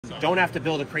Don't have to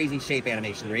build a crazy shape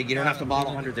animation rig. You don't have to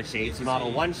model hundreds of shapes. You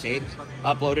model one shape,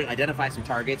 upload it, identify some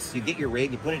targets. You get your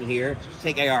rig, you put it in here,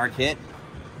 take AR kit,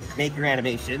 make your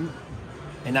animation,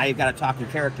 and now you've got a talking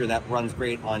character that runs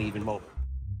great on even mobile.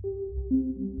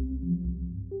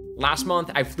 Last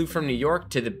month, I flew from New York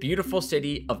to the beautiful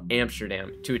city of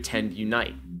Amsterdam to attend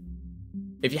Unite.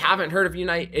 If you haven't heard of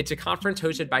Unite, it's a conference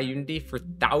hosted by Unity for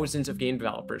thousands of game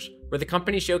developers, where the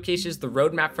company showcases the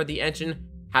roadmap for the engine,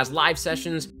 has live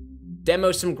sessions,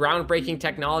 demos some groundbreaking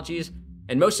technologies,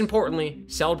 and most importantly,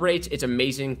 celebrates its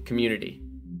amazing community.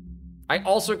 I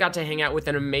also got to hang out with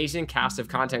an amazing cast of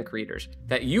content creators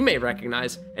that you may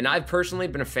recognize, and I've personally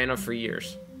been a fan of for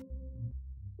years.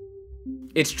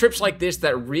 It's trips like this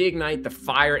that reignite the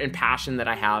fire and passion that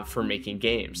I have for making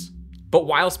games. But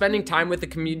while spending time with the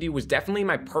community was definitely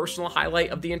my personal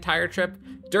highlight of the entire trip,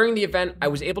 during the event, I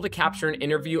was able to capture an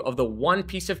interview of the one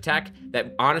piece of tech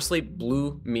that honestly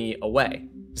blew me away: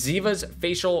 Ziva's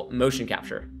facial motion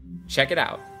capture. Check it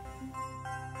out.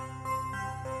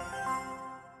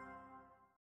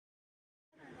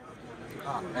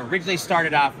 Originally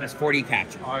started off as 4D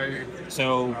capture.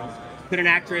 So put an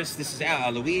actress, this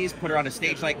is Louise, put her on a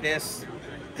stage like this,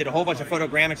 did a whole bunch of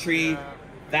photogrammetry.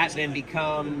 That then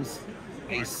becomes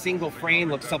a single frame,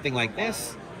 looks something like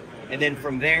this. And then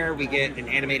from there, we get an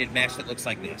animated mesh that looks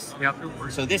like this. Yep.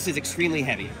 So this is extremely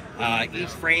heavy. Each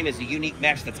frame is a unique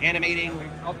mesh that's animating.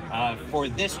 For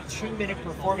this 2-minute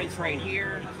performance right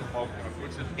here,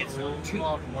 it's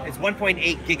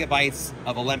 1.8 gigabytes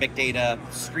of Alembic data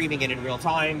streaming in real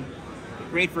time.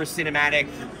 Great for a cinematic,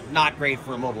 not great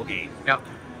for a mobile game. Yep.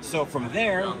 So from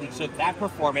there, we took that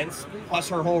performance, plus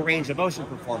her whole range of motion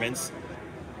performance,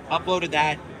 uploaded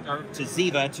that to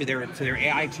Ziva, to their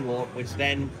AI tool, which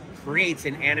then creates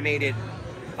an animated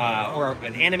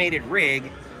rig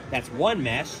that's one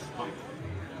mesh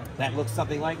that looks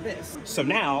something like this. So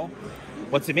now,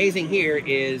 what's amazing here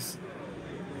is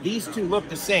these two look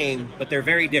the same, but they're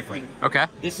very different. Okay.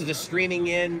 This is a streaming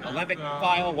in Alembic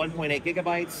file, 1.8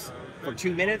 gigabytes for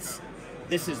 2 minutes.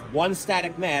 This is one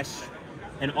static mesh,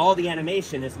 and all the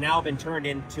animation has now been turned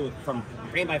into, from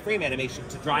frame by frame animation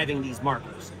to driving these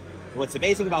markers. What's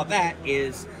amazing about that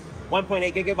is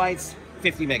 1.8 gigabytes,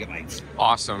 50 megabytes.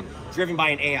 Awesome. Driven by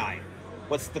an AI.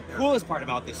 What's the coolest part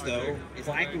about this though, is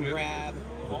I can grab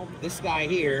this guy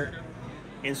here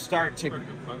and start to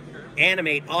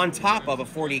animate on top of a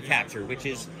 4D capture, which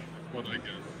is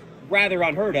rather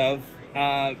unheard of.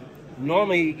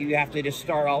 Normally you have to just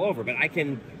start all over, but I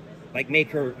can like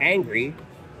make her angry,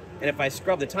 and if I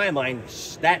scrub the timeline,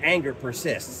 that anger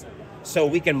persists. So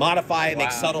we can modify and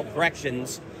make subtle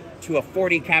corrections to a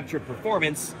 4D captured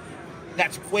performance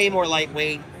that's way more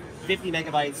lightweight, 50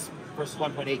 megabytes versus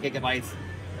 1.8 gigabytes.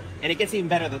 And it gets even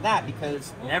better than that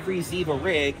because every Ziva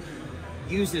rig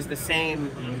uses the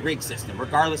same rig system,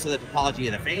 regardless of the topology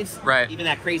of the face. Right. Even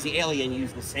that crazy alien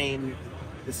used the same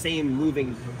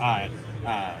moving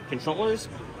controllers.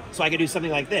 So I could do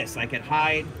something like this. I could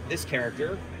hide this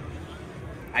character.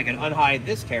 I can unhide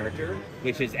this character,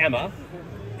 which is Emma.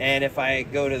 And if I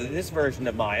go to this version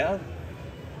of Maya,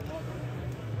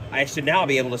 I should now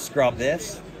be able to scrub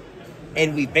this.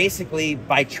 And we basically,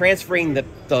 by transferring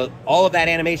all of that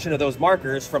animation of those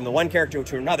markers from the one character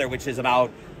to another, which is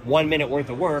about 1 minute worth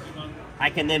of work, I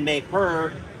can then make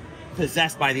her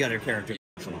possessed by the other character.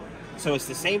 So it's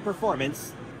the same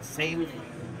performance, same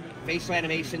facial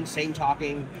animation, same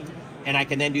talking, and I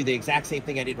can then do the exact same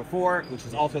thing I did before, which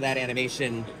is alter that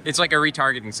animation. It's like a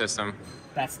retargeting system.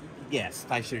 Yes,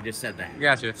 I should have just said that.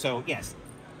 Gotcha. So yes,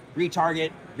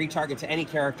 retarget to any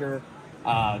character.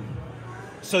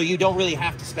 So you don't really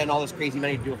have to spend all this crazy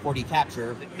money to do a 4D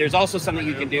capture. There's also something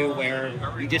you can do where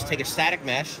you just take a static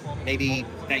mesh, maybe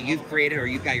that you've created or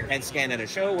you've got your head scan at a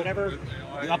show, whatever.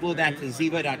 You upload that to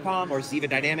Ziva.com or Ziva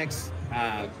Dynamics,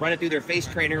 run it through their face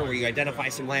trainer where you identify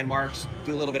some landmarks,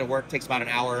 do a little bit of work, takes about an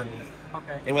hour.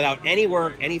 Okay. And without any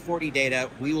work, any 4D data,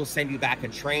 we will send you back a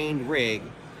trained rig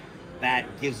that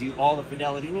gives you all the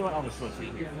fidelity. You know what? I'll just show it to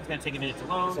you here. It's going to take a minute to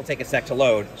load. It's going to take a sec to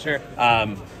load. Sure.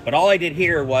 But all I did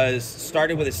here was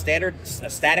started with a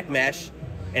static mesh,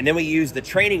 and then we used the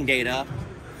training data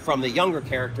from the younger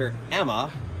character,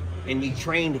 Emma, and we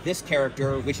trained this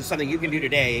character, which is something you can do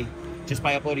today just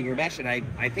by uploading your mesh. And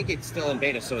I think it's still in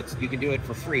beta, so you can do it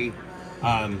for free.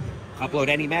 Upload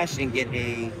any mesh and get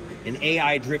an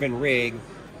AI-driven rig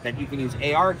that you can use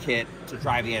AR kit to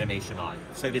drive the animation on.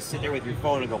 So just sit there with your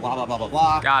phone and go blah, blah, blah, blah,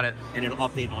 blah. Got it. And it'll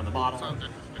update on the model.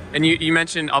 And you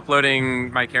mentioned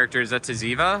uploading my character, is that to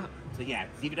Ziva? So yeah,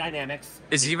 Ziva Dynamics.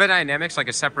 Is Ziva Dynamics like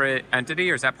a separate entity,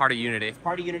 or is that part of Unity? It's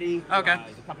part of Unity. Okay.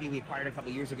 It's a company we acquired a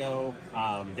couple years ago.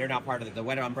 They're now part of the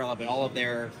Weta umbrella, but all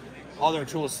their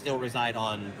tools still reside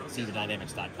on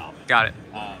ZivaDynamics.com. Got it.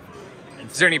 And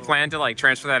Is there any plan to like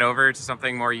transfer that over to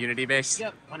something more Unity based?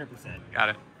 Yep, 100%. Got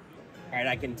it. All right,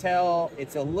 I can tell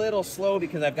it's a little slow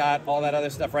because I've got all that other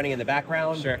stuff running in the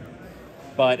background. Sure.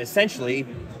 But essentially,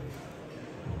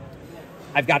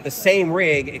 I've got the same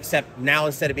rig, except now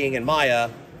instead of being in Maya,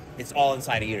 it's all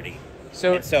inside of Unity.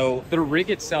 So the rig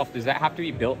itself, does that have to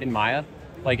be built in Maya?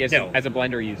 Like as No. a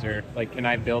Blender user, like can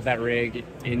I build that rig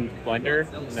in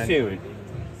Blender? And then- Soon.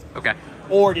 Okay.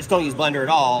 Or just don't use Blender at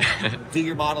all. Do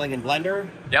your modeling in Blender.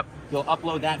 Yep. You'll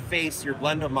upload that face, your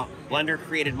Blender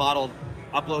created model,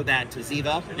 upload that to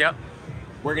Ziva. Yep.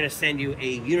 We're going to send you a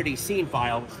Unity scene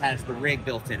file which has the rig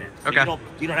built in it. So Okay.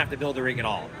 you don't have to build the rig at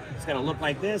all. It's going to look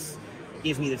like this.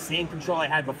 Gives me the same control I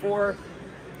had before,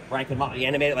 where I can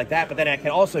animate it like that. But then I can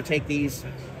also take these.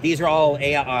 These are all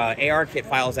AR kit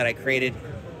files that I created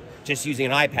just using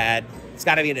an iPad. It's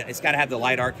got to have the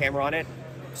LiDAR camera on it.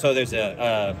 So there's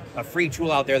a free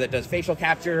tool out there that does facial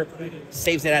capture,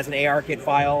 saves it as an AR kit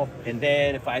file, and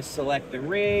then if I select the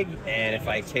rig and if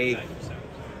I take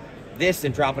this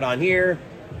and drop it on here,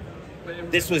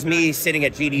 this was me sitting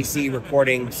at GDC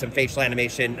recording some facial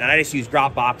animation, and I just use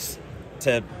Dropbox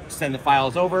to send the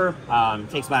files over. It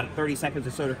takes about 30 seconds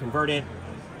or so to convert it.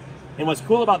 And what's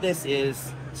cool about this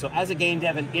is, so as a game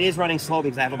dev, and it is running slow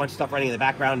because I have a bunch of stuff running in the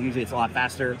background. Usually it's a lot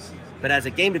faster. But as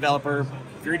a game developer,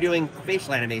 if you're doing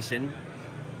facial animation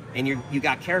and you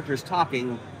got characters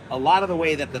talking, a lot of the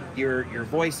way that your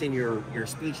voice and your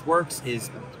speech works is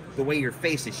the way your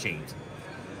face is shaped.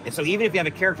 And so even if you have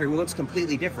a character who looks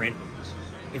completely different,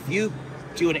 if you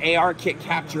do an AR kit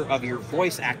capture of your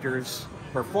voice actor's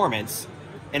performance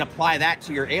and apply that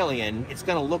to your alien, it's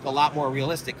going to look a lot more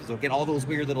realistic because you'll get all those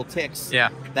weird little ticks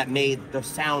that made the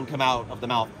sound come out of the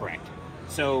mouth correct.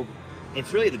 So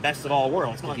it's really the best of all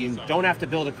worlds. You don't have to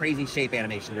build a crazy shape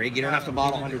animation rig. You don't have to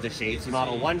model hundreds of shapes. You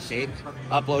model one shape,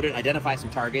 upload it, identify some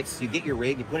targets. You get your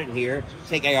rig, you put it in here,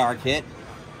 take AR kit,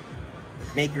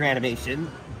 make your animation,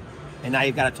 and now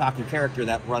you've got a talking character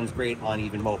that runs great on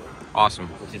even mobile. Awesome.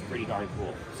 Which is pretty darn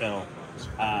cool. So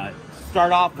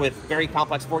start off with very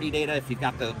complex 4D data if you've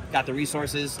got the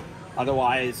resources.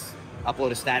 Otherwise,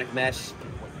 upload a static mesh,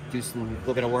 do some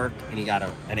little bit of work, and you got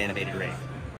an animated rig.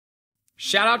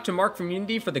 Shout out to Mark from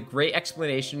Unity for the great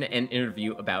explanation and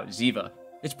interview about Ziva.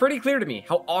 It's pretty clear to me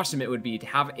how awesome it would be to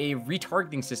have a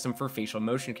retargeting system for facial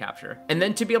motion capture. And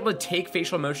then to be able to take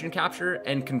facial motion capture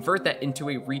and convert that into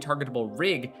a retargetable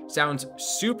rig sounds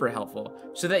super helpful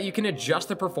so that you can adjust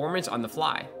the performance on the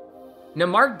fly. Now,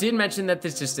 Mark did mention that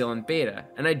this is still in beta,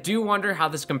 and I do wonder how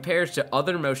this compares to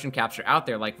other motion capture out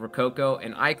there like Rococo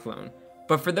and iClone.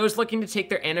 But for those looking to take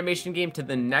their animation game to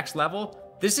the next level,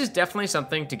 this is definitely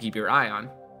something to keep your eye on.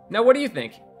 Now, what do you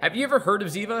think? Have you ever heard of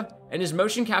Ziva? And is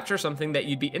motion capture something that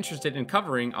you'd be interested in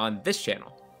covering on this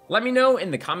channel? Let me know in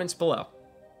the comments below.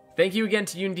 Thank you again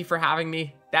to Unity for having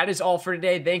me. That is all for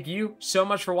today. Thank you so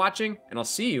much for watching, and I'll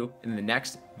see you in the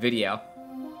next video.